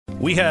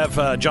We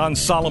have John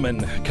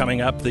Solomon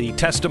coming up, the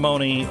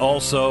testimony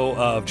also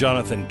of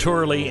Jonathan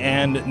Turley,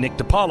 and Nick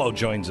DiPaolo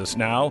joins us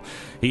now.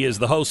 He is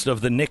the host of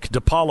the Nick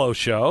DiPaolo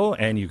Show,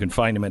 and you can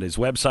find him at his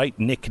website,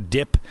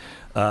 nickdip.com.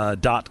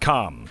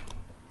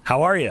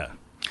 How are you?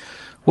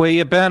 Where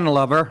you been,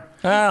 lover?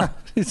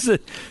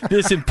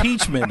 This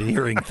impeachment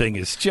hearing thing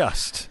is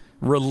just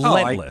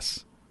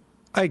relentless.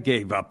 I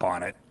gave up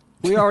on it.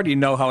 We already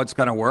know how it's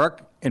going to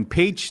work.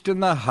 Impeached in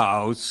the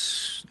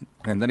House,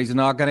 and then he's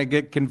not going to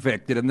get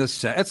convicted in the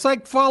Senate. It's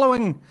like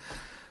following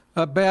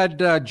a bad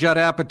Judd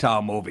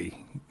Apatow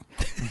movie.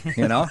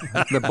 You know,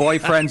 the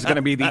boyfriend's going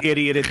to be the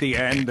idiot at the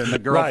end, and the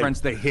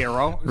girlfriend's the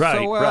hero.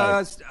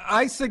 Right.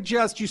 I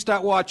suggest you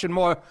start watching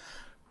more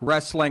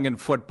wrestling and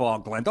football,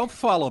 Glenn. Don't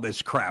follow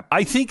this crap.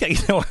 I think,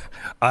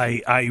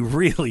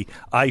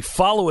 I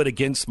follow it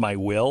against my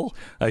will.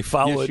 I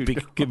follow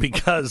it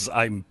because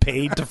I'm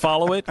paid to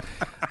follow it.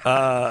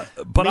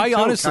 But I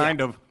honestly,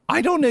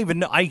 I don't even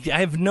know. I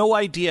have no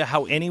idea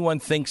how anyone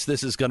thinks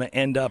this is going to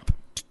end up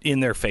in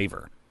their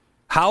favor.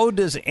 How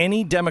does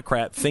any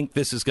Democrat think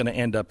this is going to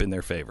end up in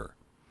their favor?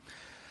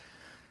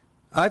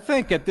 I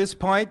think at this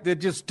point they're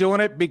just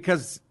doing it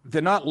because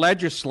they're not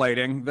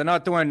legislating. They're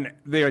not doing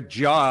their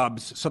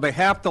jobs, so they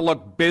have to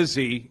look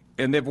busy,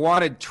 and they've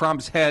wanted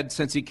Trump's head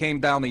since he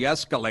came down the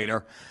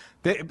escalator.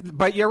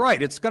 But you're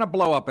right, it's going to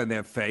blow up in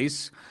their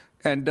face.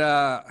 And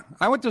I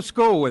went to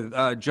school with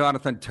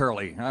Jonathan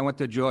Turley. I went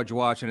to George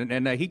Washington,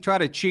 and he tried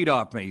to cheat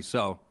off me,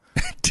 so...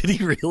 Did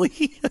he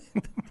really?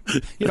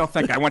 You don't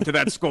think I went to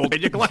that school,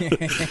 did you, Glenn?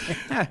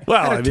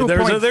 Well, I mean,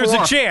 there's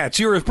a chance.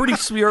 You're a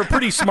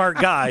pretty smart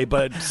guy,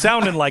 but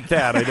sounding like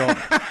that, I don't.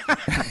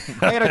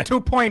 I had a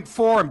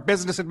 2.4 in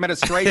business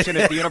administration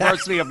at the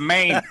University of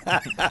Maine,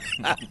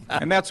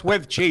 and that's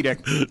with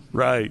cheating.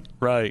 Right.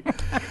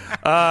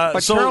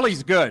 But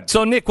Turley's good.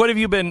 So, Nick, what have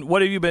you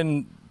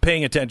been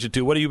paying attention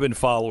to? What have you been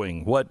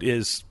following? What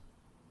is?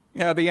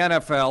 Yeah, the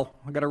NFL.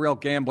 I got a real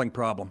gambling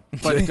problem,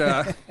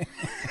 but.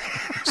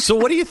 So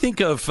what do you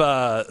think of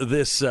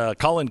this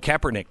Colin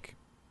Kaepernick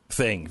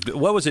thing?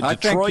 What was it?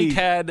 Detroit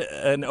had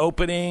an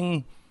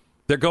opening.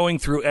 They're going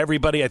through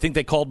everybody. I think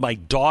they called my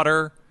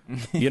daughter.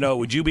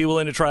 Would you be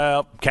willing to try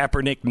out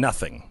Kaepernick?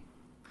 Nothing.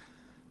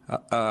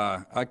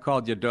 I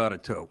called your daughter,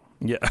 too.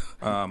 Yeah.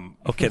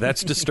 Okay,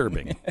 that's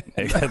disturbing.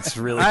 That's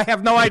really. I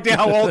have no idea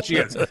how old she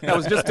is. That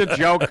was just a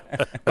joke.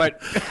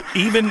 But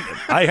even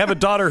I have a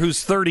daughter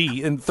who's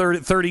 30 and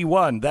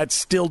 31. That's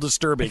still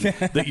disturbing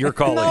that you're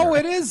calling her. No,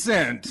 it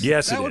isn't.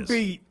 Yes, that would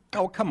be.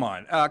 Oh, come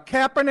on.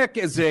 Kaepernick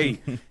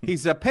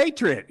he's a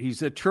patriot.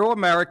 He's a true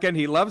American.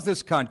 He loves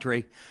this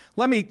country.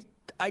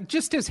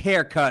 Just his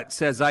haircut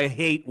says I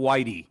hate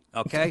Whitey.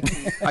 Okay,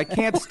 I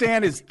can't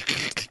stand his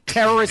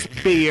terrorist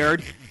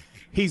beard.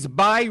 He's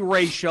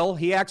biracial.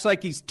 He acts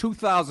like he's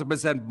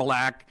 2,000%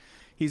 black.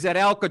 He's at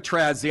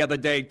Alcatraz the other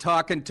day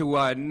talking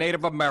to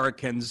Native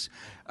Americans.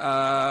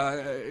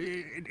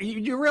 Did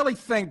you really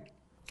think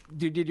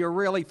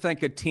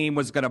a team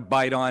was going to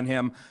bite on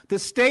him? The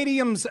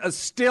stadiums are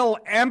still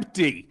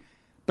empty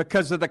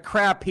because of the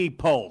crap he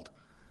pulled.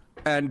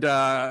 And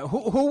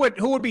who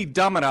would be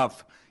dumb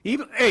enough?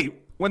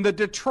 When the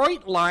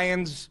Detroit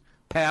Lions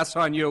pass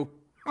on you.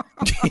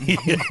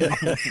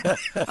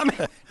 I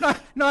mean,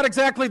 not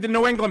exactly the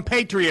New England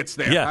Patriots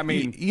there. Yeah. I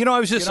mean, I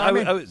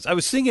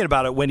was thinking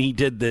about it when he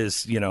did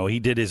this. He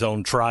did his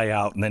own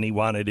tryout, and then he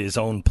wanted his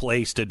own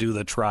place to do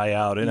the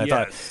tryout. And I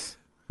thought,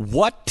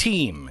 what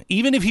team,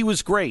 even if he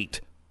was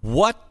great,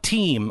 what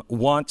team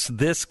wants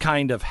this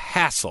kind of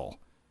hassle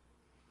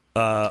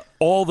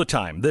all the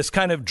time? This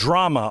kind of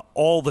drama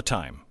all the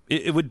time?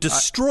 It would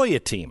destroy a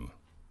team.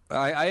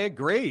 I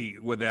agree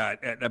with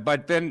that.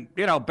 But then,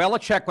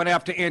 Belichick went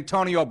after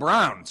Antonio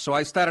Brown, so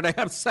I started to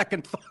have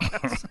second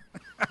thoughts.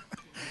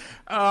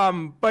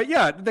 But,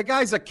 yeah, the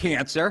guy's a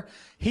cancer.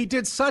 He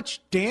did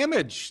such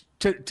damage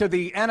to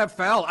the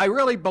NFL. I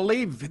really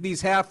believe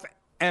these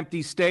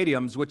half-empty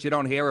stadiums, which you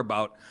don't hear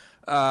about,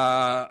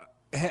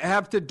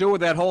 have to do with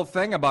that whole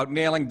thing about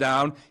nailing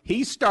down.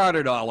 He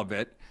started all of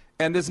it,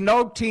 and there's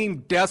no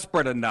team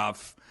desperate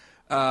enough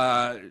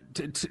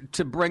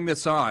to bring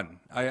this on.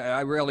 I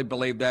really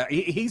believe that.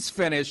 He's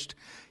finished.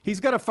 He's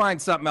got to find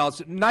something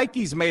else.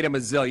 Nike's made him a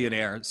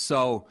zillionaire.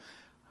 So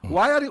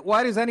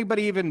why does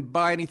anybody even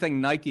buy anything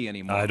Nike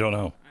anymore? I don't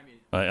know.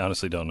 I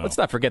honestly don't know. Let's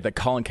not forget that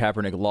Colin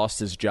Kaepernick lost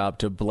his job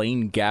to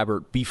Blaine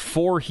Gabbert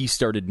before he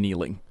started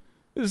kneeling.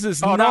 This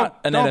is not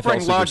an NFL superstar. Don't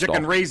bring logic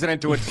and reason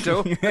into it,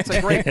 Stu. That's a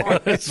great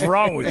point. What's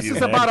wrong with you, This is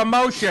man? about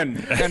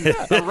emotion and a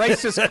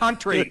racist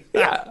country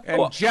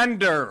and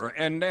gender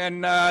and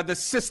the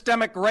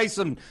systemic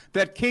racism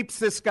that keeps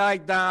this guy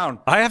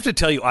down. I have to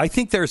tell you, I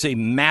think there's a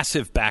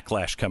massive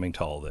backlash coming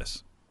to all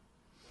this.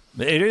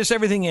 It is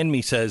everything in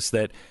me says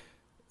that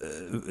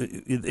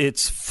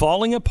it's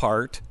falling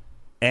apart,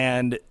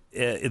 and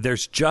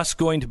there's just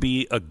going to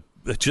be a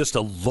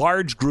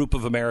large group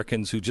of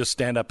Americans who just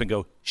stand up and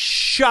go,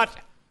 shut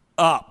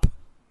up.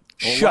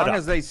 As long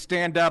as they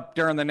stand up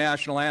during the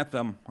national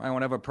anthem, I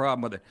won't have a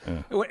problem with it.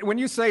 Yeah. When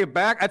you say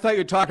back, I thought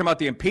you were talking about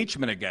the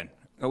impeachment again.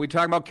 Are we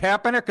talking about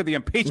Kaepernick or the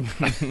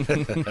impeachment?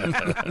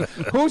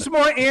 Who's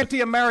more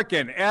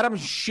anti-American, Adam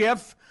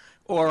Schiff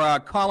or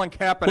Colin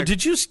Kaepernick? Well,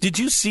 did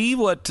you see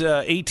what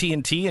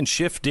AT&T and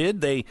Schiff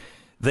did?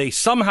 They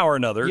somehow or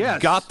another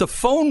got the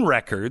phone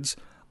records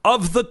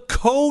of the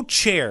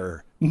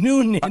co-chair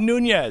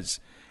Nunez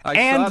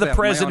and the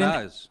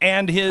president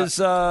and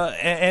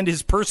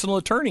his personal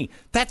attorney.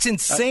 That's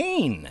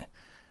insane.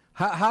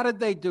 How did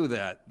they do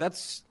that?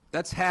 That's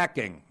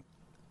hacking.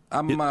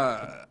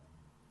 The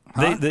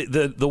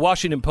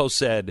Washington Post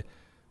said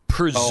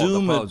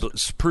presumably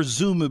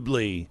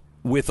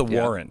with a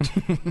warrant.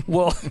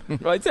 Well,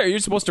 right there, you're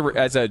supposed to,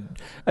 as a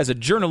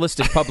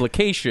journalistic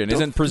publication,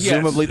 isn't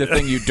presumably the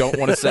thing you don't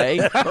want to say?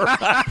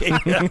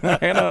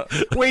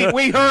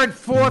 We heard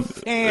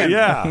firsthand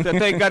that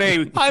they got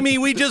I mean,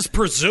 we just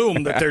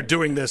presume that they're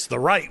doing this the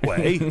right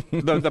way.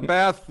 The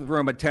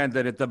bathroom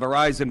attendant at the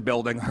Verizon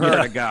building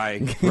heard a guy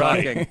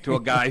talking to a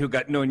guy who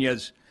got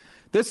Nunez.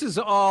 This is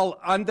all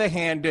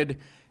underhanded.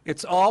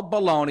 It's all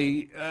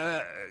baloney.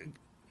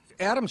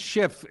 Adam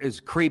Schiff is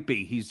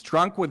creepy. He's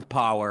drunk with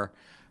power.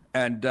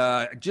 And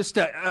after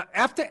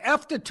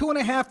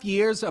 2.5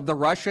 years of the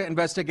Russia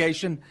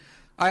investigation,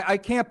 I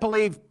can't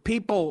believe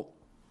people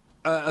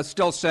are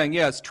still saying,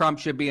 yes, Trump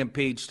should be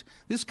impeached.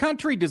 This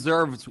country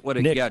deserves what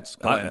it gets.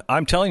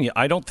 I'm telling you,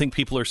 I don't think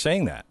people are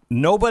saying that.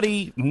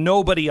 Nobody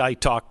I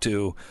talked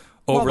to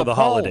over the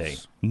holiday,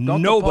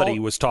 nobody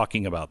was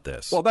talking about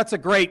this. Well, that's a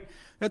great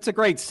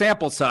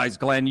sample size,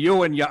 Glenn.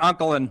 You and your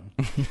uncle and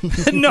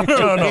no.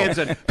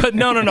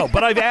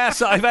 But I've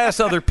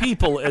asked other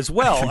people as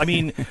well. I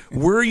mean,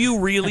 were you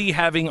really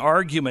having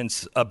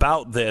arguments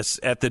about this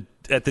at the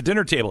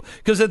dinner table?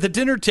 Because at the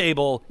dinner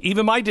table,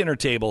 even my dinner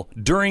table,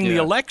 during the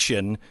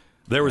election,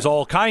 there was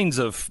all kinds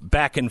of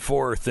back and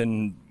forth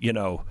and,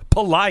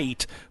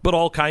 polite, but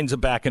all kinds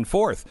of back and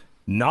forth.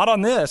 Not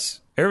on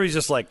this. Everybody's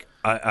just like,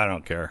 I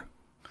don't care.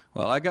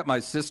 Well, I got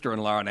my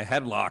sister-in-law in a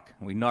headlock.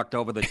 We knocked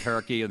over the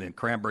turkey and the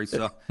cranberry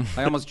sauce.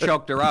 I almost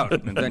choked her out,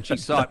 and then she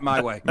saw it my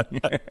way.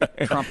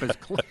 Trump is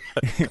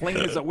clean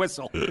as a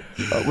whistle.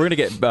 We're going to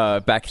get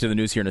back to the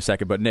news here in a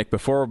second, but Nick,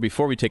 before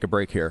we take a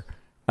break here,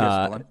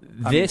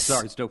 this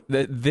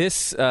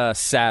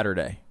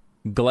Saturday,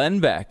 Glenn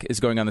Beck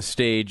is going on the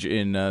stage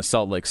in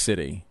Salt Lake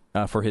City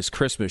for his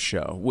Christmas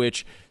show,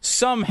 which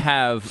some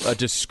have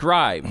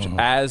described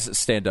as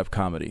stand-up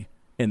comedy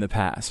in the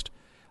past.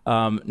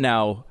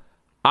 Now,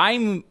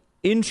 I'm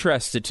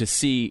interested to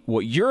see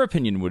what your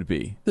opinion would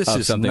be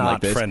of something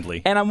like this. This is not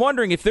friendly. And I'm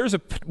wondering if there's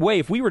a way,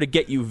 if we were to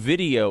get you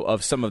video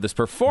of some of this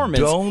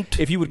performance,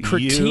 if you would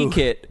critique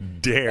it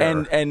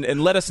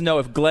and let us know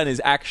if Glenn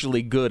is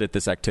actually good at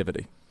this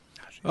activity.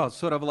 Oh,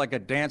 sort of like a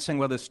Dancing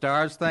with the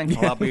Stars thing?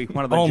 Well, I'll be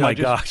one of the judges. My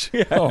gosh.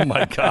 Oh,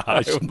 my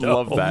gosh. I would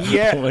love that.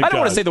 Yeah. I don't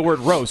want to say the word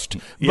roast,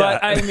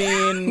 but I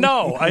mean...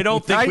 No, I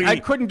don't think I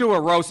couldn't do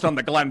a roast on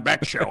the Glenn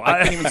Beck show.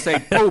 I can't even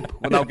say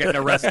poop without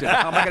getting arrested.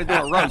 How am I going to do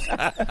a roast?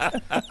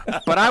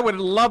 But I would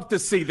love to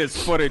see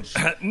this footage.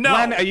 No.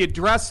 Glenn, are you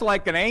dressed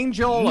like an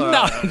angel?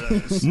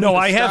 No,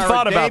 I have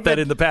thought about that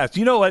in the past.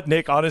 You know what,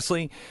 Nick,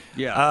 honestly?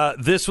 Yeah.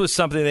 This was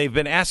something they've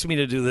been asking me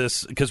to do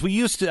this because I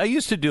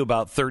used to do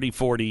about 30,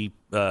 40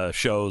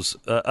 shows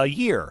a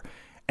year.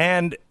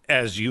 And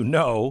as you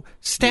know,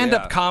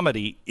 stand-up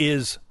comedy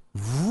is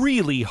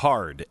really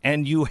hard,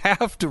 and you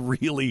have to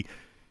really,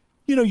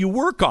 you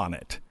work on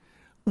it.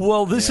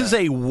 Well, this is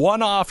a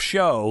one-off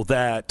show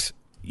that,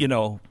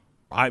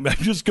 I'm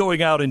just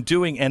going out and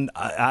doing, and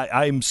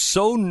I'm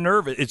so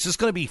nervous. It's just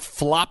going to be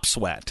flop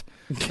sweat.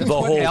 That's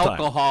what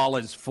alcohol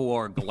is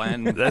for,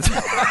 Glenn. For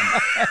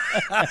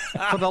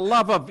the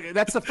love of,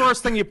 that's the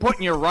first thing you put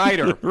in your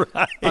rider.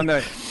 Right.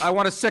 I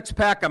want a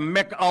 6-pack of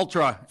Mick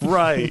Ultra.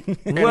 Right.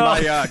 In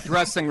my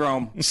dressing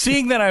room.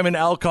 Seeing that I'm an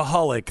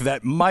alcoholic,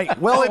 that might,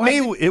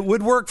 it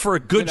would work for a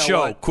good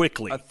show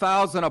quickly.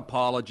 1,000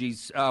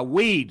 apologies.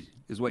 Weed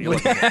is what you're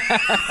looking at.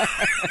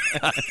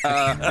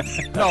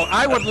 No,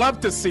 I would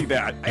love to see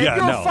that.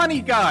 You're a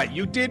funny guy.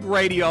 You did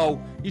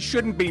radio. You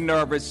shouldn't be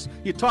nervous.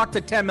 You talk to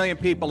 10 million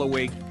people a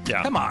week.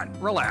 Yeah. Come on,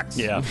 relax.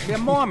 Yeah. They're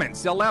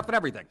Mormons. They'll laugh at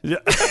everything. Yeah.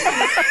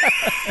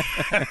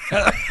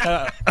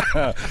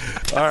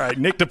 All right,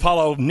 Nick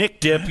DiPaolo, Nick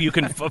Dip. You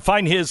can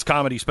find his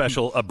comedy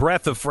special, A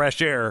Breath of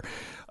Fresh Air.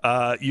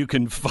 You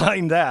can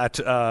find that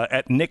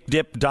at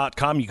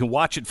nickdip.com. You can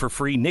watch it for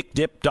free,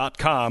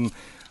 nickdip.com.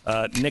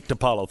 Nick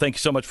DiPaolo, thank you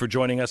so much for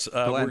joining us.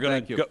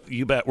 Thank you.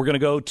 You bet. We're going to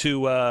go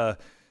to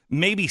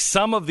maybe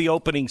some of the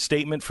opening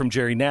statement from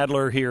Jerry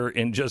Nadler here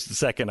in just a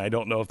second. I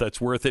don't know if that's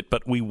worth it,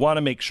 but we want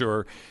to make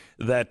sure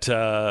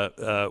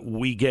that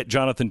we get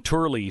Jonathan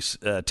Turley's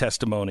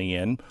testimony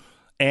in,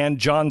 and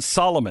John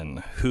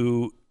Solomon,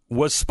 who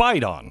was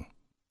spied on.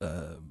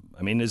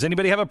 Does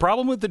anybody have a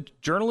problem with the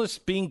journalists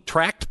being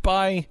tracked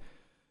by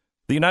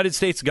the United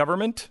States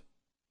government?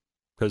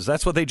 Because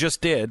that's what they just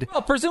did.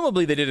 Well,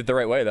 presumably they did it the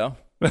right way, though.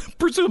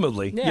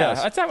 Presumably,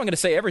 yes. That's how I'm going to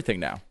say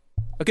everything now.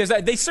 Because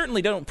they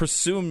certainly don't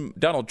presume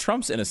Donald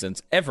Trump's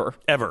innocence, ever.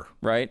 Ever.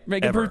 Right?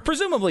 Ever.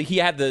 Presumably he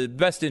had the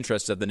best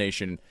interests of the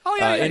nation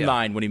in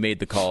mind when he made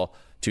the call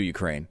to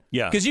Ukraine.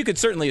 Yeah. Because you could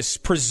certainly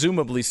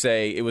presumably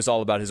say it was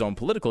all about his own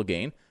political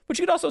gain, but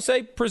you could also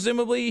say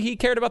presumably he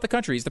cared about the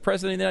country. He's the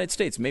president of the United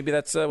States. Maybe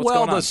that's what's going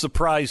on. Well, the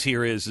surprise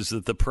here is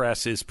that the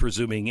press is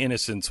presuming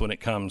innocence when it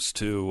comes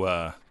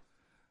to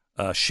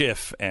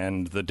Schiff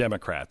and the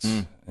Democrats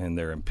and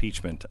their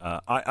impeachment.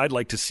 I'd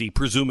like to see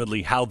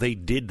presumably how they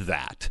did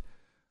that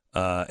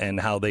and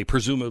how they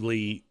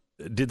presumably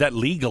did that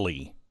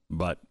legally.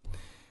 But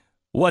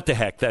what the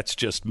heck? That's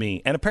just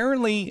me. And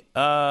apparently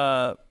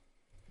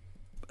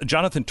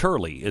Jonathan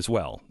Turley as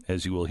well,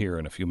 as you will hear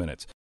in a few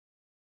minutes.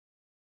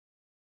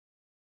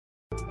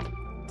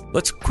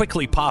 Let's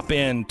quickly pop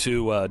in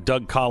to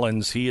Doug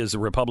Collins. He is a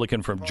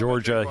Republican from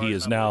Georgia. He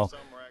is now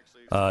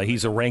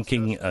he's a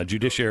ranking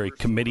Judiciary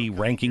Committee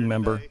ranking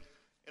member.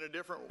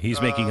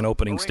 He's making an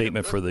opening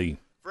statement for the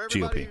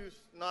GOP. Who's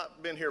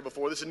not been here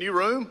before, this is a new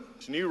room.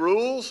 It's new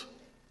rules.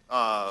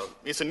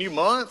 It's a new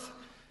month.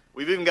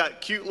 We've even got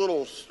cute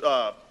little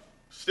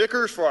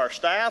stickers for our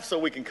staff so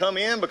we can come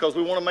in because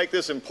we want to make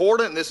this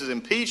important. This is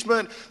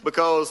impeachment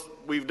because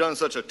we've done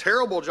such a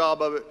terrible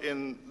job of it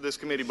in this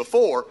committee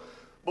before.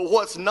 But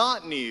what's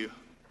not new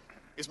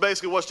is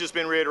basically what's just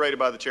been reiterated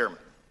by the chairman.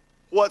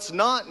 What's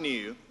not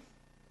new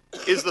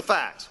is the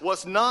facts.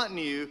 What's not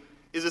new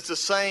is it's the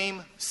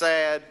same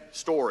sad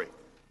story.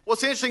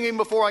 What's interesting, even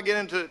before I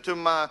get into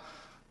my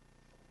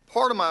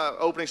part of my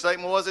opening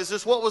statement, is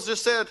this what was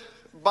just said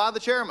by the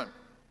chairman.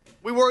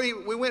 We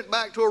went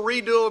back to a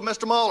redo of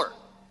Mr. Mueller.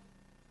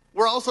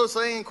 We're also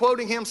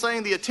quoting him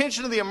saying the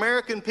attention of the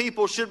American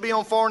people should be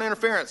on foreign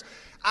interference.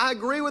 I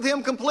agree with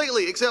him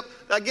completely, except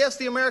I guess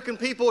the American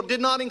people did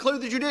not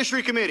include the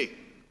Judiciary Committee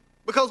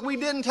because we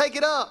didn't take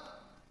it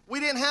up. We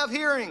didn't have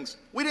hearings.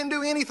 We didn't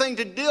do anything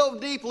to delve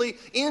deeply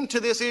into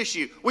this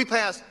issue. We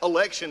passed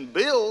election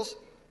bills,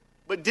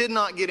 but did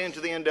not get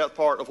into the in-depth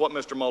part of what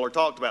Mr. Mueller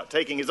talked about,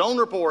 taking his own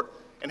report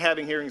and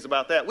having hearings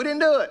about that. We didn't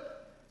do it.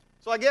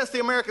 So I guess the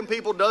American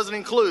people doesn't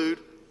include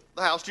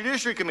the House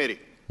Judiciary Committee.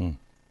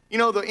 You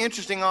know,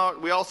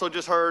 we also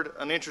just heard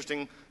an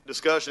interesting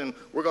discussion.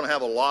 We're going to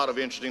have a lot of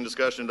interesting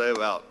discussion today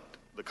about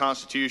the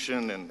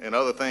Constitution and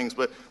other things,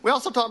 but we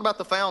also talked about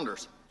the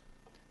founders.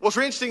 What's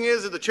interesting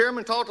is that the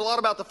chairman talked a lot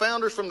about the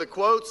founders from the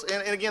quotes,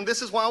 and again,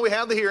 this is why we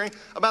have the hearing,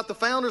 about the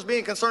founders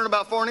being concerned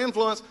about foreign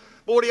influence,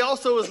 but what he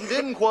also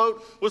didn't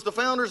quote was the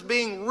founders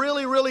being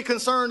really, really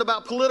concerned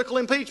about political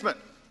impeachment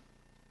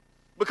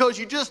because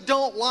you just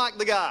don't like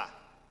the guy.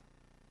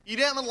 You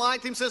haven't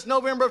liked him since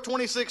November of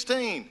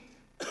 2016.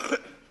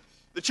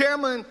 The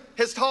chairman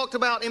has talked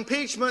about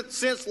impeachment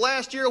since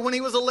last year when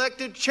he was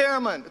elected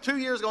chairman, 2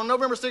 years ago, on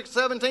November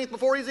 17th,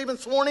 before he's even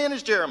sworn in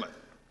as chairman.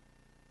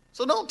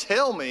 So don't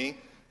tell me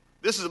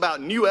this is about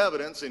new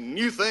evidence and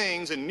new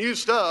things and new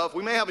stuff.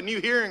 We may have a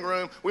new hearing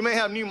room, we may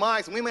have new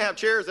mics, and we may have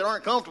chairs that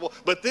aren't comfortable,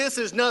 but this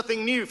is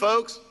nothing new,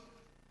 folks.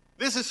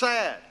 This is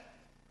sad.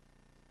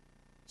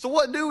 So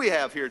what do we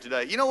have here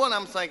today? You know what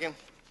I'm thinking?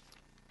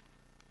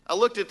 I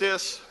looked at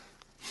this,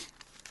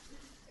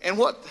 and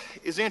what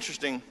is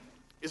interesting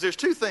is there's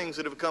two things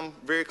that have become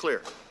very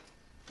clear.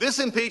 This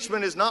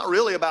impeachment is not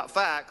really about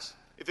facts.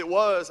 If it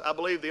was, I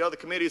believe the other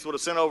committees would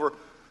have sent over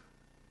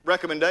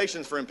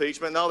recommendations for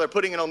impeachment. No, they're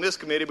putting it on this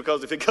committee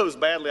because if it goes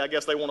badly, I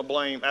guess they want to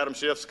blame Adam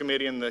Schiff's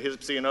committee and the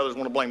HISPC and others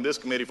want to blame this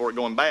committee for it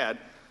going bad.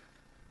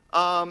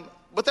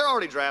 But they're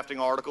already drafting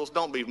articles.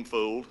 Don't be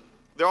fooled.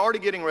 They're already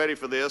getting ready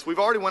for this. We've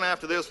already went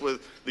after this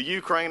with the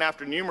Ukraine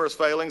after numerous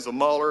failings of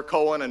Mueller,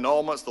 Cohen,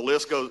 annulments,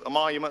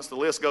 emoluments, the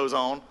list goes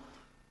on.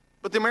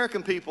 But the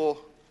American people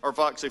are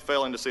actually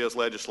failing to see us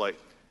legislate.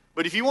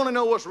 But if you want to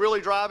know what's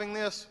really driving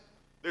this,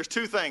 there's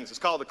two things. It's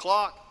called the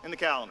clock and the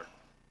calendar.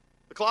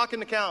 The clock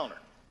and the calendar.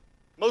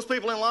 Most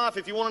people in life,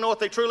 if you want to know what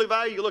they truly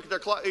value, you look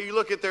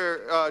at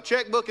their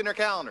checkbook and their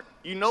calendar.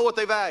 You know what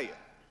they value.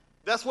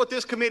 That's what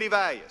this committee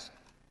values.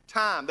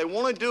 Time. They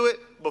want to do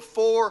it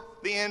before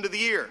the end of the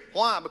year.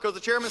 Why? Because the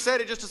chairman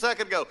said it just a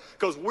second ago.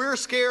 Because we're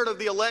scared of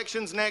the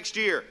elections next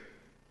year.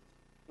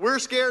 We're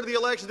scared of the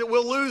elections that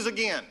we'll lose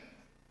again.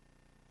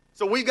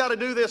 So we've got to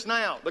do this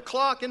now. The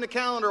clock and the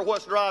calendar are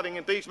what's driving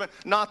impeachment,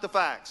 not the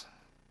facts.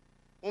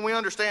 When we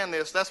understand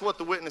this, that's what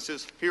the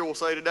witnesses here will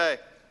say today.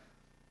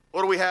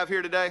 What do we have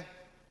here today?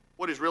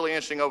 What is really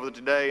interesting over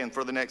today and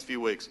for the next few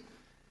weeks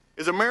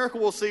is America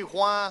will see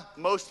why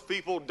most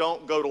people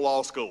don't go to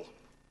law school.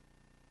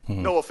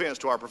 No offense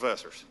to our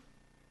professors.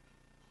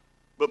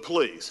 But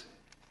please,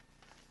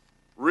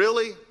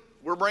 really,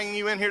 we're bringing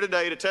you in here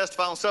today to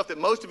testify on stuff that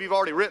most of you have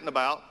already written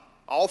about,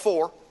 all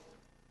four,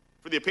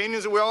 for the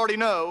opinions that we already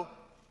know,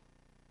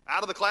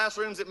 out of the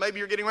classrooms that maybe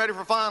you're getting ready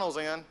for finals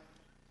in,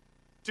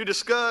 to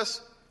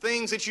discuss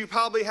things that you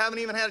probably haven't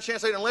even had a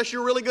chance to say. Unless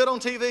you're really good on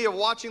TV or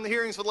watching the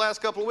hearings for the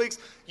last couple of weeks,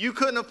 you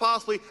couldn't have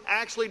possibly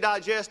actually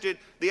digested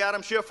the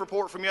Adam Schiff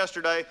report from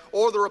yesterday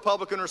or the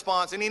Republican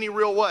response in any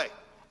real way.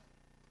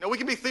 Now, we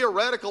can be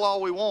theoretical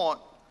all we want,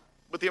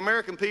 but the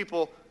American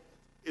people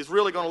is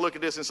really going to look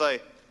at this and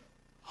say,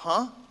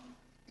 huh?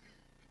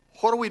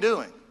 What are we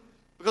doing?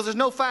 Because there's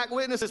no fact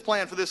witnesses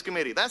planned for this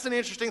committee. That's an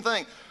interesting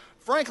thing.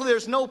 Frankly,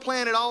 there's no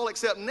plan at all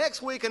except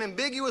next week an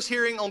ambiguous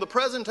hearing on the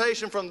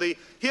presentation from the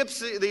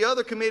HIPC, the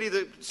other committee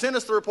that sent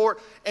us the report,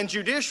 and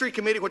Judiciary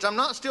Committee, which I'm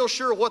not still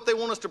sure what they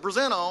want us to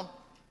present on,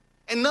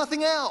 and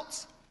nothing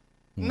else.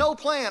 No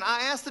plan.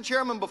 I asked the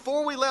chairman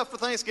before we left for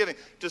Thanksgiving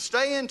to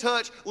stay in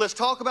touch. Let's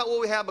talk about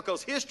what we have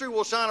because history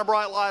will shine a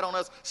bright light on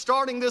us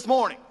starting this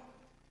morning.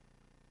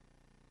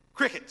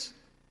 Crickets.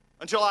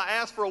 Until I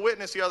asked for a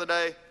witness the other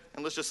day,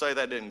 and let's just say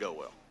that didn't go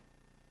well.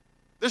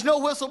 There's no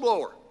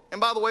whistleblower. And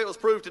by the way, it was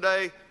proved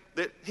today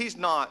that he's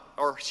not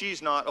or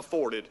she's not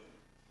afforded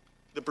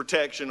the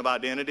protection of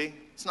identity.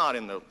 It's not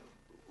in the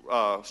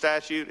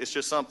statute. It's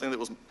just something that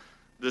was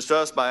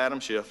discussed by Adam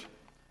Schiff.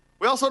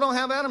 We also don't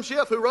have Adam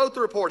Schiff, who wrote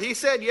the report. He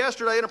said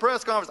yesterday in a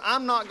press conference,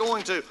 I'm not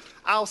going to.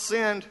 I'll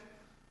send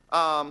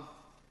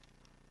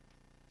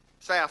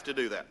staff to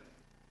do that.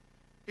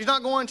 He's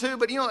not going to,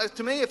 but,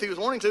 to me, if he was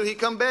wanting to, he'd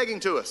come begging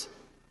to us.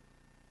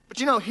 But,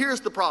 here's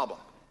the problem.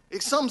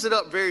 It sums it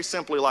up very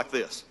simply like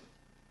this.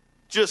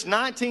 Just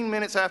 19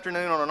 minutes after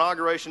noon on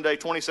Inauguration Day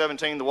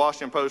 2017, the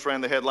Washington Post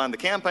ran the headline, "The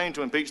campaign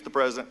to impeach the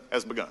president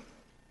has begun."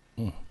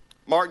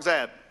 Mark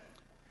Zadd,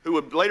 who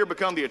would later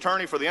become the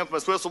attorney for the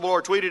infamous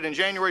whistleblower, tweeted in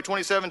January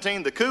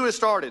 2017, "The coup has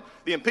started.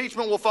 The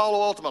impeachment will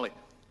follow ultimately."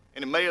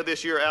 And in May of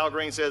this year, Al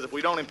Green says, if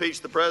we don't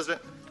impeach the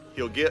president,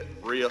 he'll get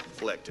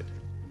re-elected.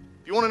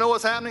 If you want to know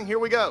what's happening, here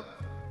we go.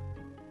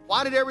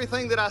 Why did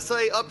everything that I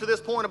say up to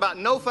this point about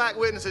no fact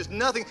witnesses,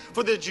 nothing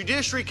for the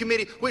Judiciary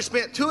Committee, which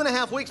spent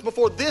 2.5 weeks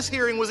before this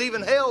hearing was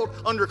even held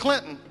under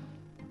Clinton?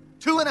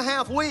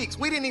 2.5 weeks.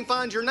 We didn't even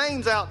find your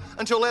names out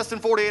until less than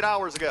 48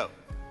 hours ago.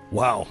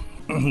 Wow.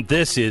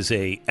 This is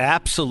a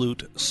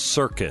absolute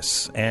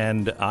circus,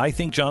 and I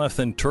think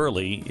Jonathan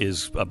Turley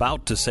is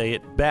about to say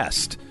it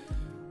best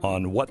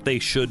on what they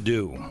should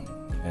do.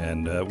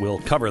 And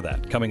we'll cover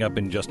that coming up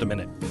in just a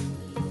minute.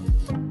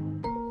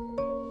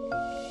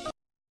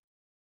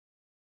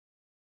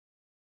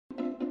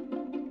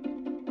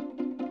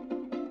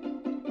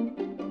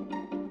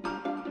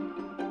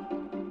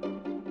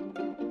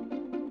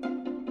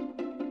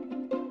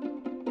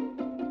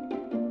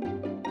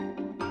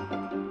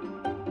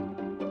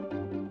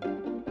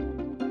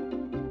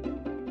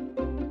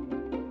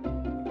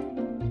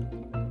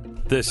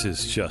 This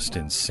is just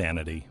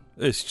insanity.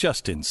 It's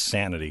just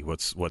insanity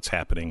what's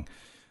happening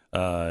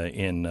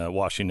in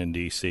Washington,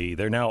 D.C.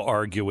 They're now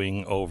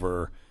arguing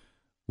over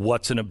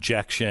what's an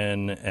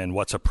objection and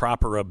what's a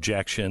proper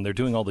objection. They're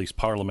doing all these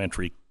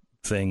parliamentary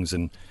things,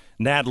 and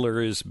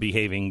Nadler is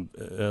behaving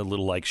a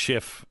little like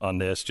Schiff on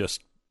this,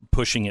 just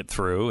pushing it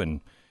through.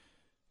 And,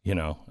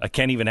 I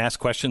can't even ask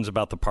questions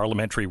about the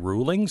parliamentary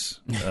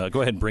rulings.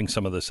 Go ahead and bring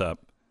some of this up.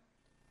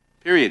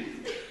 Period.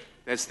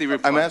 That's the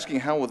reply. I'm asking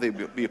how will they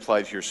be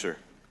applied here, sir?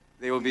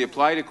 They will be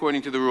applied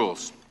according to the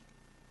rules.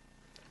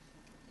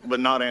 But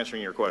not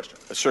answering your question.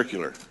 A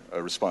circular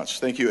response.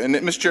 Thank you. And,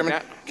 Mr.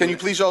 Chairman, can you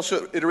please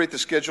also iterate the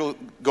schedule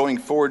going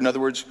forward? In other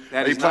words,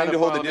 are you planning to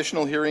hold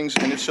additional hearings?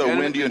 And if so,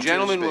 when do you anticipate? The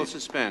gentleman will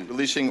suspend.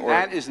 Releasing or...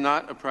 That is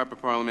not a proper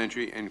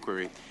parliamentary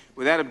inquiry.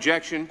 Without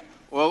objection,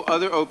 all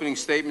other opening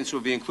statements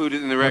will be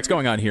included in the record. What's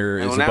going on here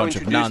is a bunch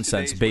of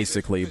nonsense,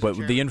 basically. But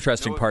the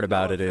interesting part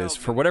about it is,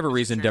 for whatever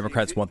reason,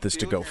 Democrats want this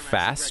to go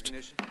fast.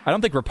 I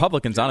don't think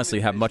Republicans, honestly,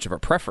 have much of a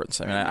preference.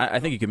 I mean,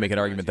 I think you can make an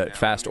argument that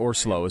fast or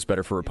slow is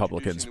better for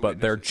Republicans, but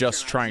they're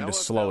just trying to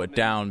slow it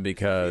down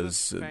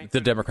because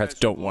the Democrats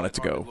don't want it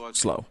to go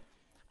slow.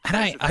 And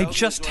I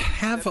just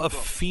have a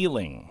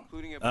feeling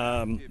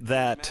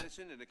that,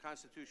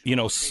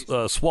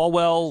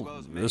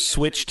 Swalwell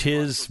switched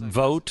his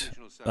vote,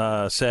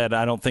 said,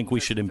 I don't think we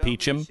should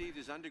impeach him.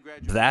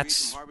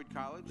 That's,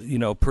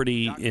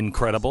 pretty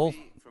incredible.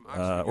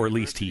 Or at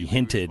least he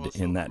hinted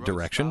in that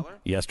direction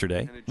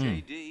yesterday.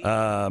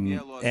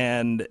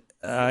 And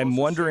I'm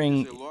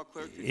wondering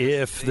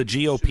if the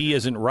GOP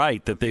isn't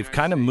right, that they've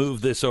kind of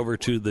moved this over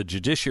to the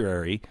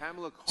judiciary,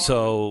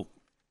 so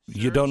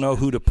you don't know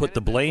who to put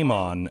the blame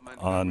on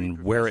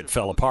where it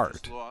fell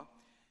apart.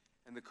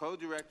 And the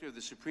co-director of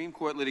the Supreme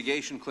Court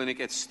Litigation Clinic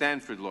at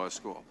Stanford Law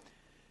School.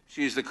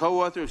 She is the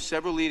co-author of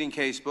several leading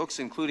case books,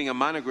 including a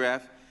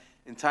monograph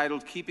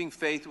entitled Keeping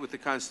Faith with the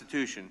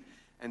Constitution,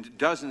 and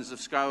dozens of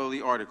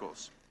scholarly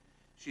articles.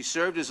 She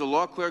served as a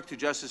law clerk to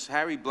Justice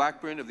Harry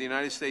Blackburn of the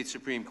United States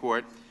Supreme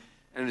Court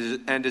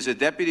and as a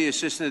Deputy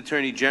Assistant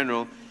Attorney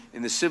General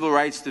in the Civil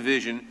Rights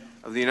Division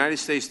of the United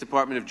States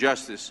Department of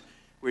Justice,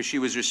 where she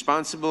was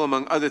responsible,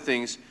 among other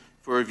things,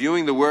 for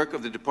reviewing the work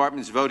of the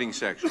department's voting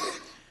section.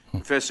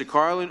 Professor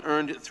Carlin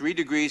earned 3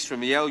 degrees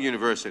from Yale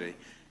University,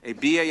 a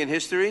BA in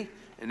History,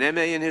 an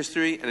MA in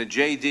History, and a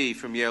JD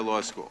from Yale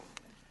Law School.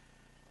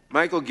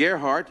 Michael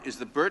Gerhardt is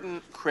the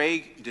Burton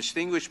Craig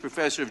Distinguished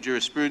Professor of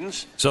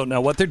Jurisprudence. So now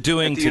what they're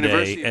doing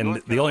today,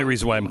 and the only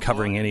reason why I'm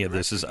covering any of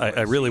this is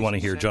I really want to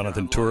hear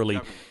Jonathan Turley.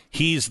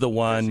 He's the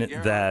one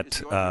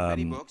that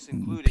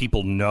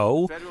people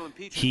know.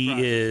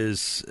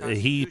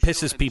 He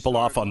pisses people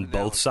off on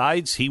both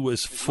sides. He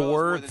was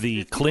for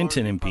the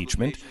Clinton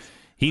impeachment.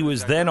 He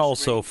was then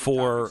also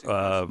for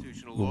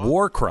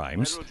war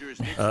crimes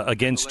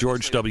against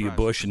George W.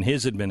 Bush and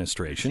his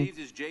administration,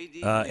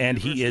 and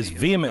he is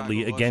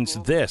vehemently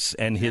against this,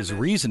 and his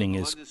reasoning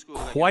is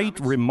quite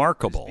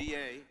remarkable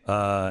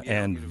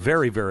and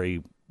very,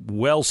 very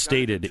well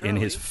stated in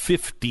his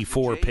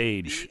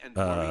 54-page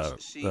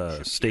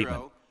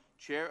statement.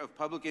 Chair of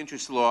Public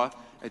Interest Law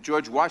at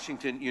George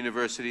Washington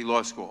University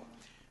Law School,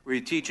 where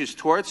he teaches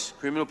torts,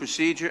 criminal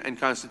procedure, and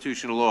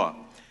constitutional law.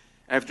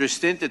 After a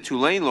stint at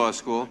Tulane Law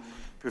School,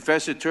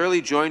 Professor Turley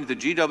joined the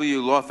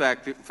GW Law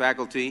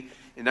faculty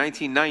in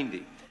 1990,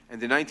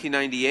 and in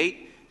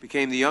 1998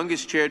 became the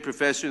youngest chaired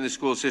professor in the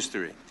school's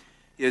history.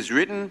 He has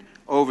written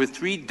over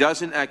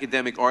 36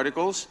 academic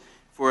articles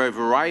for a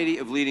variety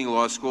of leading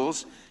law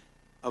journals,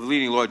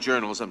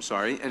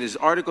 and his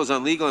articles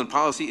on legal and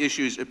policy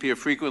issues appear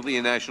frequently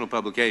in national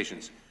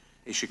publications.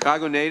 A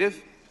Chicago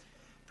native,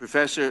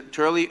 Professor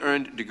Turley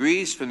earned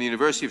degrees from the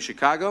University of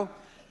Chicago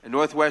and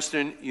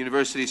Northwestern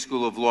University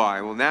School of Law.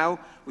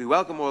 We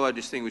welcome all our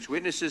distinguished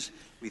witnesses.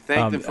 We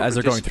thank them for as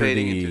they're going through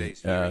participating in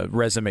today's the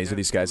resumes of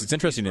these guys. It's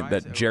interesting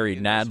that Jerry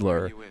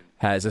Nadler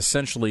has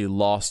essentially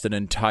lost an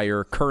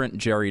entire current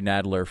Jerry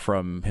Nadler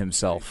from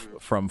himself,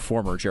 from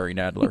former Jerry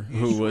Nadler,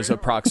 who was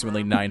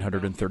approximately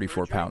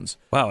 934 pounds.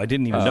 Wow, I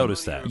didn't even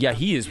notice that. Yeah,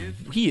 he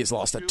has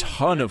lost a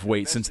ton of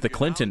weight since the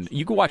Clinton.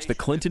 You can watch the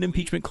Clinton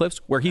impeachment clips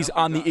where he's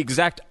on the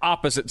exact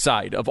opposite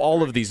side of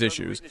all of these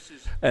issues,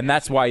 and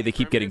that's why they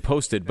keep getting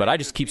posted. But I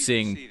just keep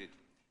seeing,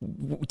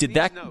 did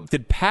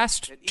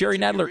past Jerry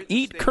Nadler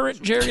eat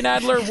current Jerry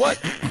Nadler? What?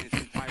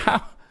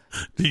 How?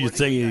 Do you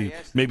say he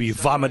maybe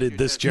vomited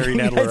this Jerry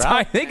Nadler out?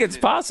 I think it's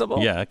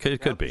possible. Yeah, it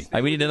could be.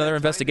 We need another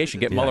investigation.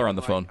 Get Mueller on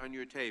the phone.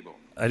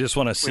 I just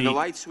want to see.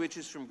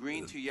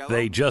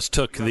 They just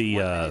took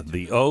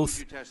the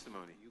oath,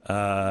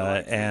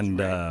 and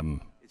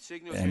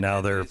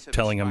now they're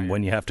telling him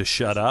when you have to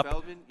shut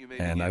up.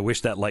 And I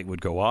wish that light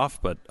would go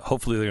off, but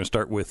hopefully they're going to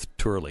start with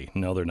Turley.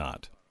 No, they're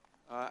not.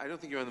 I don't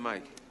think you're on the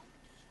mic.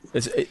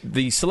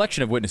 The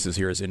selection of witnesses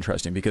here is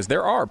interesting because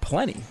there are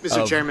plenty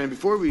Mr. Chairman,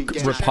 before we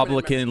get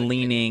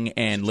Republican-leaning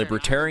and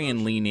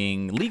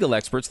libertarian-leaning legal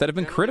experts that have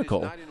been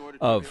critical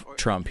of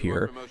Trump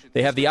here.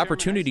 They have the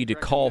opportunity to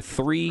call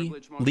 3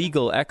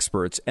 legal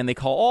experts, and they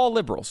call all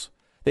liberals.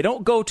 They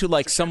don't go to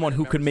like someone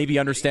who could maybe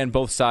understand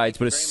both sides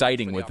but is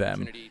siding with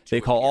them.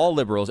 They call all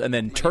liberals, and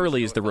then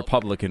Turley is the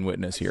Republican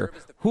witness here,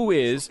 who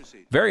is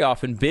very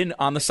often been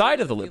on the side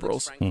of the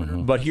liberals.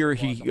 Mm-hmm. But here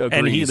he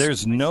agrees. And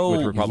there's no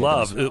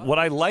love. What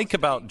I like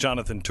about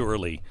Jonathan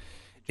Turley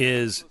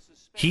is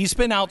he's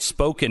been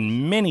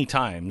outspoken many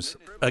times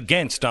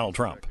against Donald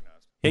Trump.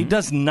 He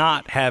does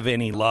not have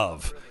any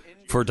love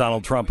for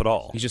Donald Trump at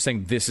all. He's just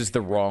saying this is the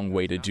wrong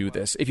way to do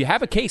this. If you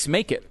have a case,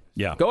 make it.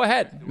 Yeah. Go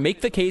ahead.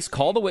 Make the case,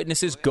 call the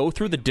witnesses, go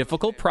through the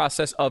difficult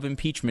process of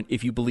impeachment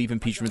if you believe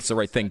impeachment's the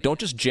right thing. Don't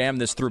just jam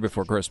this through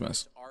before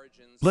Christmas.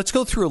 Let's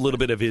go through a little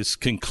bit of his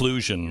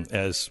conclusion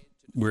as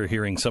we're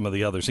hearing some of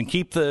the others, and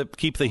keep the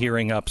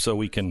hearing up so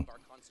we can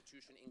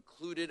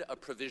included a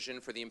provision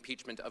for the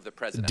impeachment of the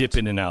president. Dip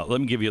in and out. Let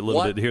me give you a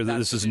little bit here.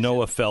 This is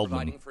Noah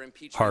Feldman,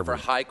 Harvard.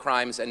 For high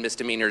crimes and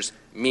misdemeanors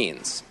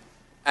means.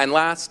 And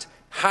last,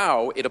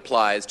 how it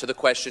applies to the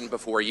question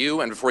before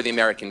you and before the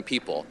American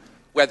people,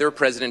 whether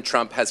President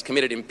Trump has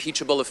committed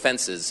impeachable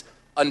offenses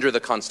under the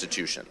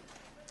Constitution.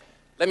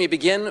 Let me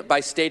begin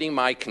by stating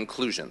my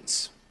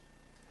conclusions.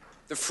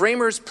 The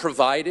framers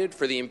provided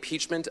for the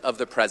impeachment of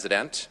the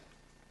president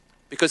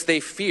because they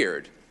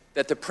feared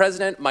that the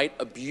president might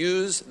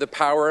abuse the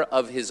power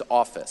of his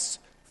office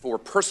for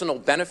personal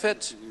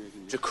benefit,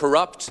 to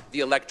corrupt the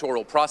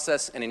electoral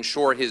process and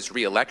ensure his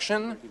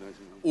reelection,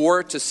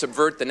 or to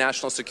subvert the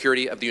national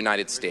security of the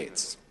United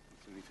States.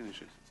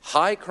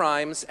 High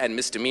crimes and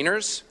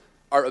misdemeanors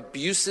are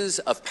abuses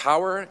of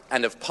power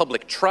and of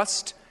public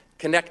trust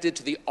connected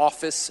to the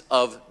office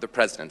of the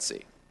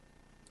presidency.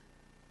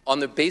 On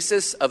the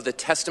basis of the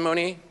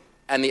testimony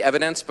and the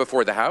evidence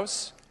before the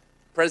House,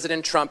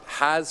 President Trump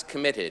has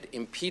committed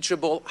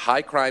impeachable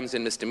high crimes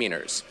and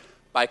misdemeanors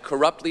by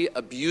corruptly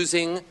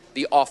abusing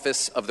the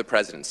office of the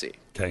presidency.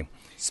 Okay.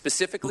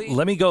 Specifically,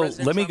 let me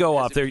go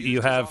off there.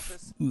 You have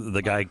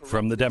the guy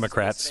from the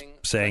Democrats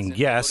saying,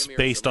 yes,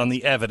 based on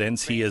the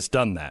evidence, he has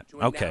done that.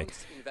 Okay.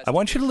 I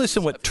want you to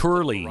listen what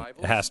Turley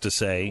has to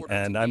say,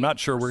 and I'm not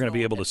sure we're going to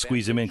be able to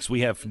squeeze him in because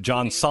we have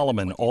John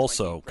Solomon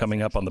also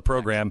coming up on the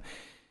program.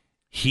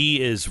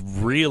 He is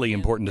really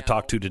important to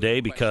talk to today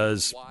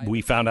because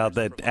we found out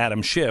that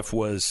Adam Schiff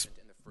was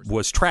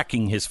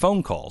tracking his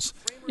phone calls.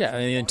 Yeah,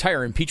 and the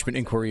entire impeachment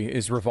inquiry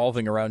is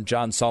revolving around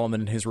John Solomon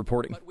and his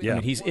reporting. Yeah. I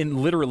mean, he's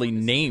literally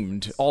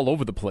named all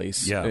over the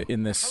place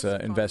in this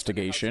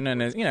investigation,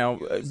 and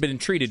been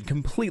treated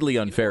completely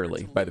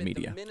unfairly by the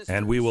media.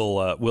 And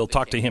we'll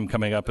talk to him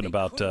coming up in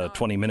about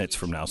 20 minutes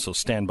from now, so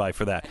stand by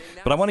for that.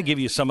 But I want to give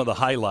you some of the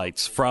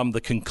highlights from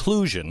the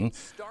conclusion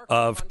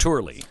of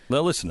Turley.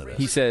 Now listen to this.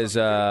 He says,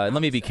 and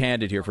let me be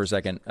candid here for a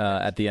second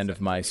at the end of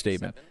my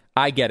statement.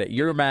 I get it.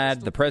 You're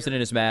mad. The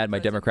president is mad. My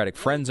Democratic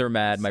friends are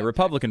mad. My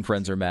Republican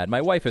friends are mad. My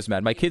wife is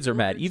mad. My kids are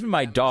mad. Even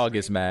my dog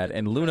is mad.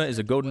 And Luna is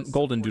a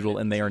golden doodle,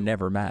 and they are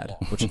never mad.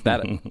 Which is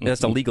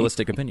that's a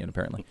legalistic opinion,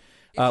 apparently.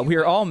 We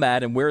are all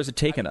mad, and where has it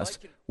taken us?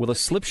 Will a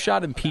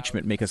slipshod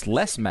impeachment make us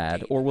less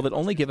mad, or will it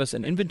only give us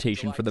an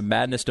invitation for the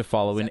madness to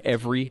follow in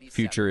every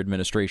future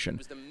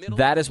administration?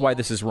 That is why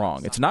this is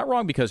wrong. It's not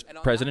wrong because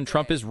President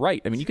Trump is right.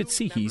 I mean, you could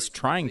see he's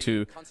trying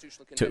to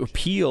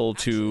appeal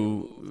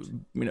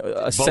to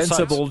a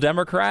sensible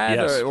Democrat,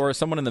 yes, or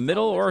someone in the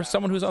middle, or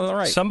someone who's on the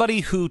right.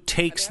 Somebody who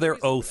takes their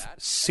oath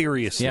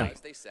seriously. Yeah.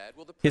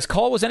 His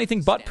call was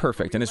anything but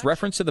perfect, and his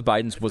reference to the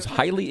Bidens was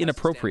highly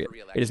inappropriate.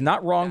 It is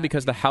not wrong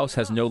because the House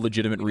has no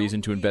legitimate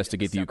reason to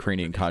investigate the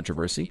Ukrainian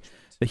controversy.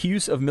 The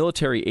use of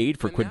military aid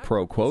for quid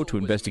pro quo to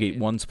investigate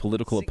one's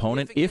political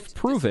opponent, if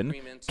proven,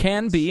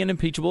 can be an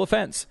impeachable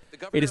offense.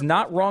 It is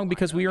not wrong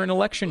because we are in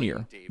election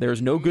year. There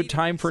is no good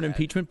time for an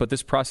impeachment, but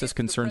this process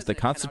concerns the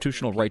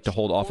constitutional right to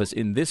hold office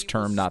in this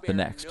term, not the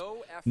next.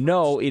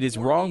 No, it is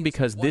wrong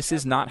because this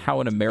is not how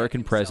an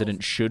American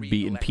president should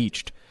be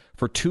impeached.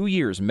 For 2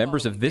 years,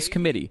 members of this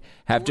committee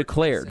have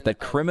declared that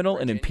criminal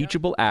and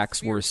impeachable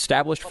acts were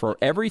established for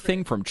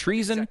everything from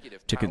treason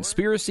to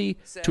conspiracy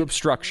to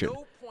obstruction.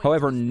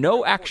 However,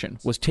 no action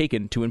was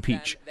taken to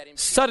impeach.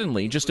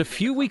 Suddenly, just a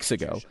few weeks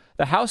ago,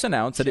 the House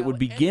announced that it would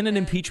begin an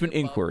impeachment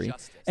inquiry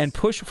and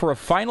push for a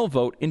final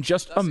vote in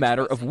just a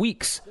matter of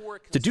weeks.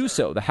 To do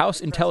so, the House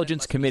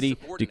Intelligence Committee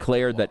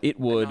declared that it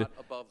would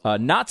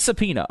not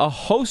subpoena a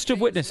host of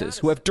witnesses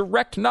who have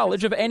direct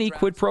knowledge of any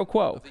quid pro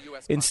quo.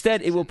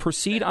 Instead, it will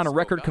proceed on a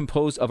record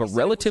composed of a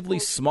relatively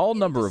small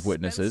number of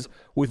witnesses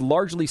with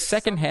largely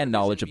secondhand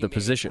knowledge of the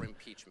position.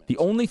 The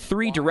only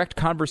 3 direct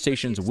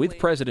conversations with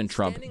President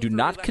Trump do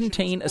not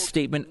contain a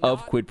statement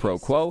of quid pro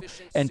quo,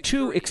 and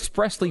 2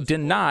 expressly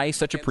deny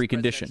such a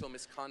precondition.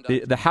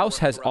 The House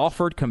has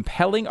offered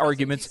compelling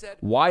arguments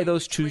why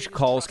those 2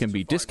 calls can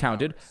be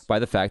discounted by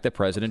the fact that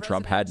President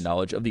Trump had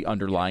knowledge of the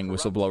underlying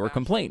whistleblower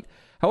complaint.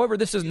 However,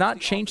 this does not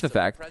change the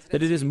fact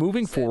that it is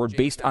moving forward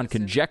based on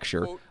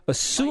conjecture,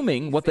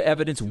 assuming what the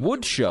evidence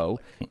would show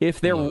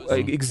if there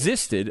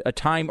existed a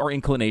time or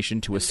inclination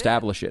to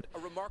establish it.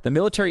 The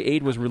military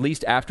aid was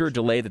released after a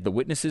delay that the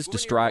witnesses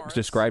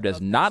described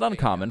as not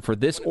uncommon for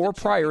this or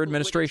prior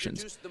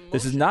administrations.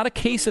 This is not a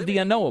case of the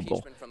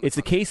unknowable. It's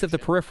a case of the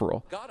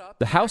peripheral.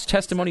 The House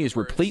testimony is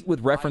replete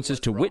with references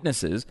to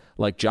witnesses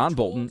like John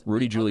Bolton,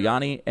 Rudy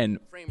Giuliani, and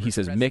he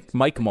says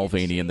Mike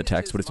Mulvaney in the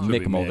text, but it's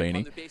Mick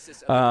Mulvaney,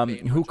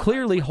 who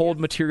clearly hold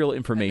material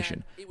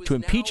information. To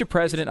impeach a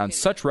president on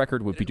such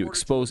record would be to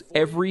expose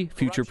every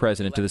future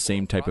president to the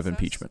same type of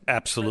impeachment.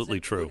 Absolutely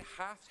true.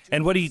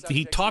 And what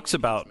he talks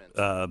about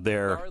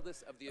there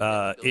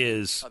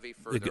is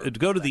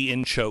go to the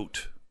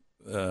in-chote.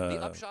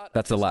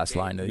 That's the last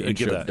line,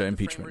 the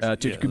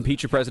impeachment. To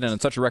impeach a president on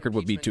such a record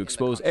would be to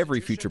expose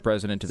every future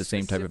president to the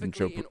same type of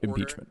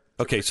impeachment.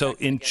 Okay, so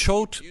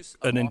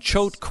an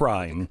in-chote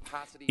crime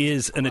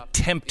is an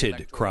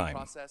attempted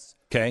crime.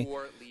 Okay?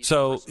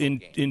 So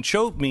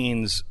in-chote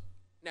means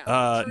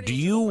do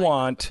you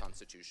want,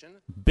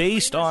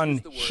 based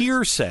on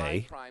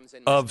hearsay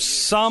of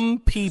some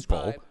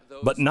people,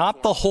 but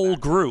not the whole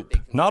group,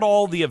 not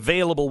all the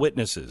available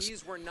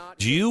witnesses,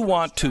 do you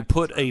want to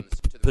put a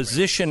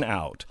position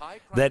out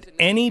that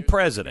any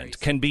president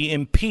can be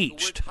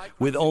impeached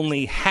with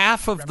only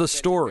half of the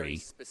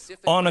story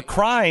on a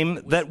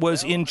crime that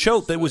was in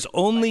choke, that was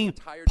only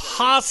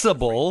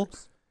possible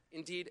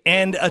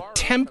and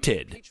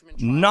attempted,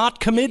 not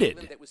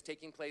committed,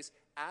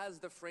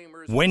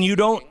 when you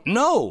don't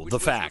know the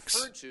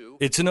facts?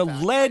 It's an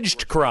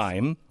alleged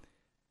crime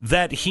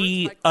that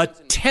he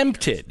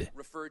attempted.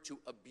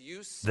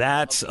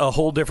 That's a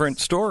whole different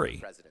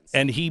story.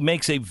 And he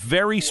makes a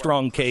very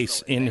strong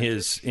case in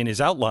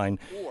his outline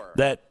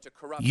that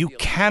you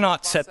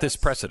cannot set this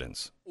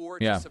precedence.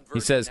 Yeah, he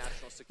says,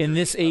 in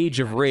this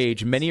age of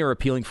rage, many are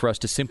appealing for us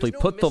to simply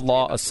put the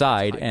law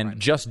aside and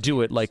just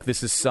do it like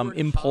this is some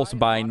impulse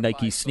buy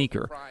Nike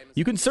sneaker.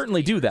 You can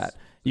certainly do that.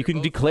 You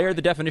can declare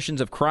the definitions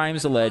of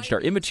crimes alleged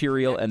are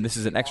immaterial, and this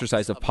is an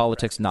exercise of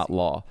politics, not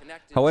law.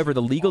 However,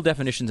 the legal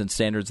definitions and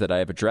standards that I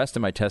have addressed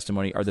in my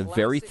testimony are the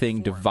very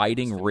thing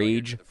dividing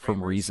rage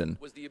from reason.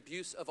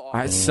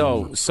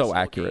 So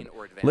accurate.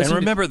 And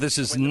remember, this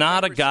is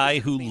not a guy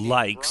who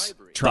likes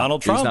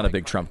Donald Trump. He's not a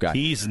big Trump guy.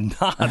 He's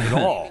not at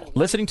all.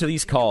 Listening to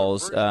these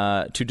calls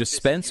to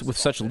dispense with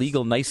such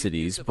legal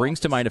niceties brings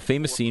to mind a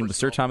famous scene with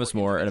Sir Thomas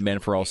More and A Man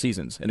for All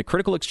Seasons. In a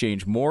critical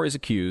exchange, More is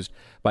accused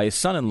by his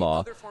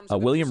son-in-law,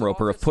 William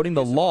Roper, of putting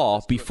the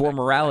law before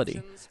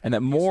morality, and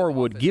that More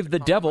would give the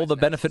devil the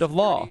benefit of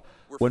law.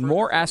 When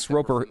More asks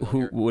Roper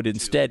who would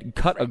instead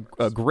cut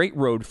a great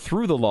road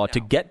through the law to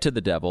get to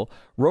the devil,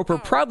 Roper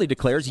proudly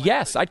declares,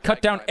 yes, I'd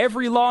cut down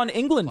every law in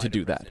England to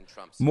do that.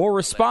 More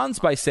responds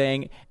by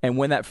saying, and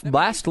when that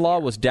last law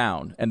was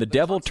down and the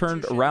devil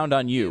turned around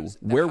on you,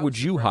 where would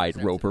you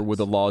hide, Roper, with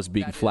the laws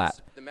being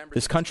flat?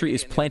 This country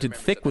is planted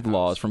thick with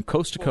laws from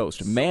coast to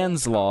coast,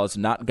 man's laws,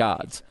 not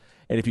God's.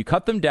 And if you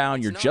cut them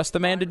down, you're just the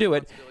man to do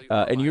it,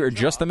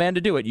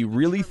 you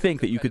really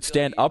think that you could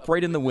stand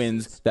upright in the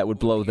winds that would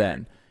blow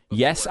then.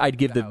 Yes, I'd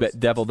give the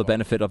devil the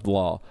benefit of the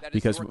law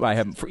because I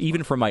have,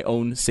 even for my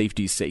own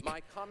safety's sake.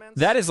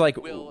 That is like,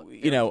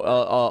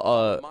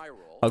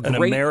 an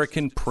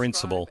American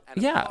principle.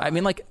 Yeah, I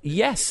mean,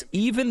 yes,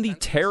 even the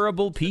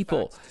terrible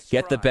people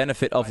get the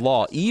benefit of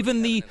law.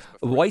 Even the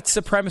white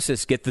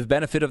supremacists get the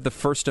benefit of the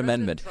First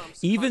Amendment.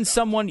 Even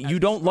someone you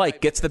don't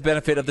like gets the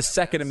benefit of the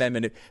Second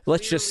Amendment.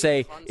 Let's just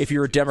say if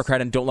you're a Democrat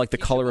and don't like the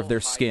color of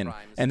their skin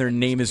and their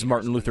name is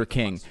Martin Luther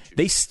King,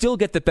 they still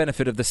get the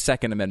benefit of the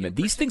Second Amendment.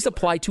 These things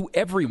apply to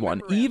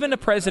everyone, even a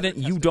president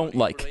you don't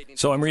like.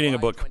 So I'm reading a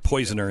book,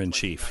 Poisoner in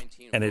Chief,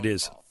 and it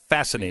is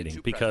fascinating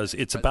because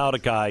it's about a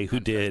guy who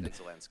did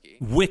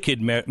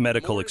wicked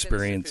medical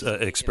experiments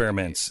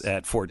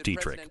at Fort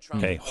Detrick.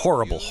 Okay,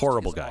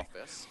 horrible guy.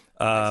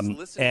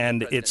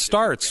 And it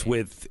starts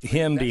with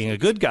him being a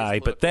good guy,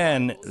 but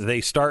then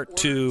they start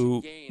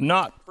to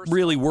not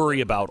really worry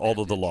about all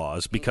of the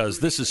laws because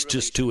this is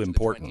just too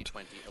important.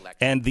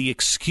 And the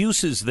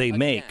excuses they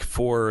make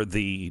for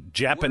the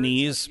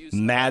Japanese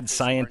mad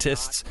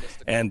scientists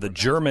and the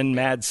German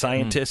mad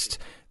scientists,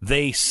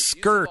 they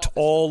skirt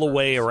all the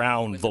way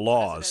around the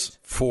laws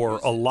for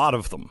a lot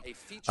of them,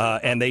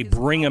 and they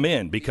bring them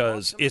in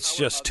because it's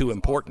just too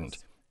important.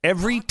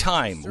 Every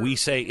time we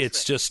say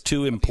it's just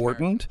too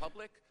important,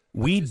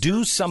 we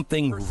do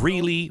something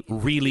really,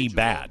 really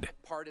bad.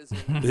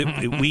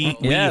 We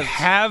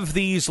have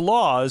these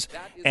laws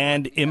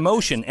and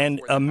emotion, and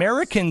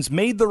Americans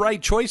made the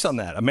right choice on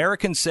that.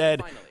 Americans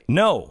said,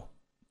 no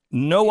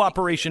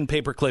Operation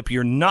Paperclip.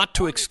 You're not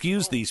to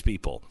excuse these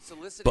people.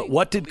 But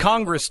what did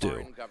Congress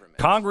do?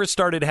 Congress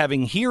started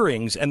having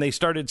hearings, and they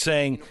started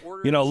saying,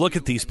 look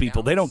at these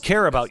people. They don't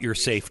care about your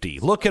safety.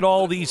 Look at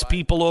all these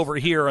people over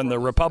here on the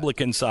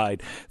Republican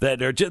side that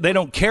they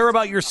don't care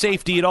about your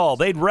safety at all.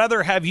 They'd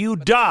rather have you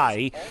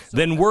die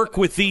than work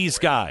with these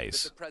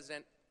guys.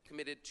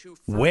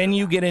 When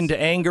you get into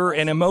anger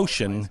and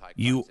emotion,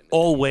 you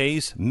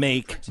always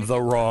make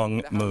the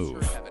wrong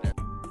move.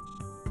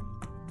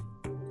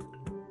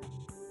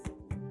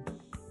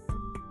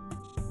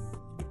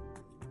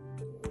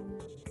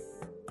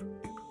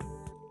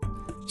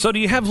 So do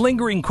you have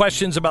lingering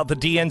questions about the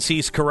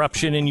DNC's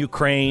corruption in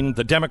Ukraine,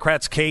 the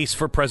Democrats' case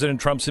for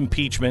President Trump's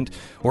impeachment,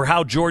 or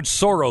how George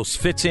Soros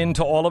fits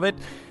into all of it?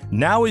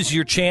 Now is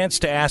your chance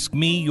to ask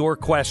me your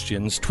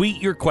questions. Tweet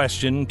your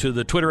question to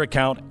the Twitter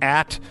account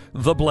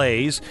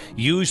 @TheBlaze.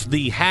 Use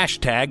the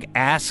hashtag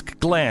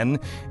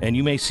AskGlenn, and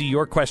you may see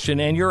your question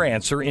and your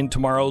answer in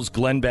tomorrow's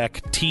Glenn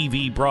Beck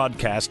TV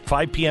broadcast,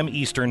 5 p.m.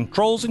 Eastern.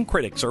 Trolls and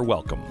critics are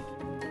welcome.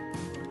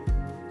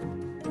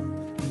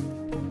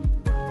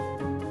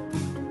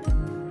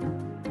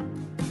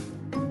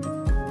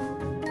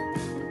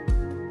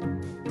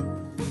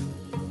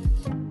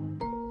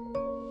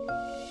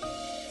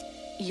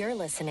 You're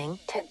listening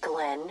to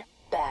Glenn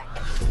Beck.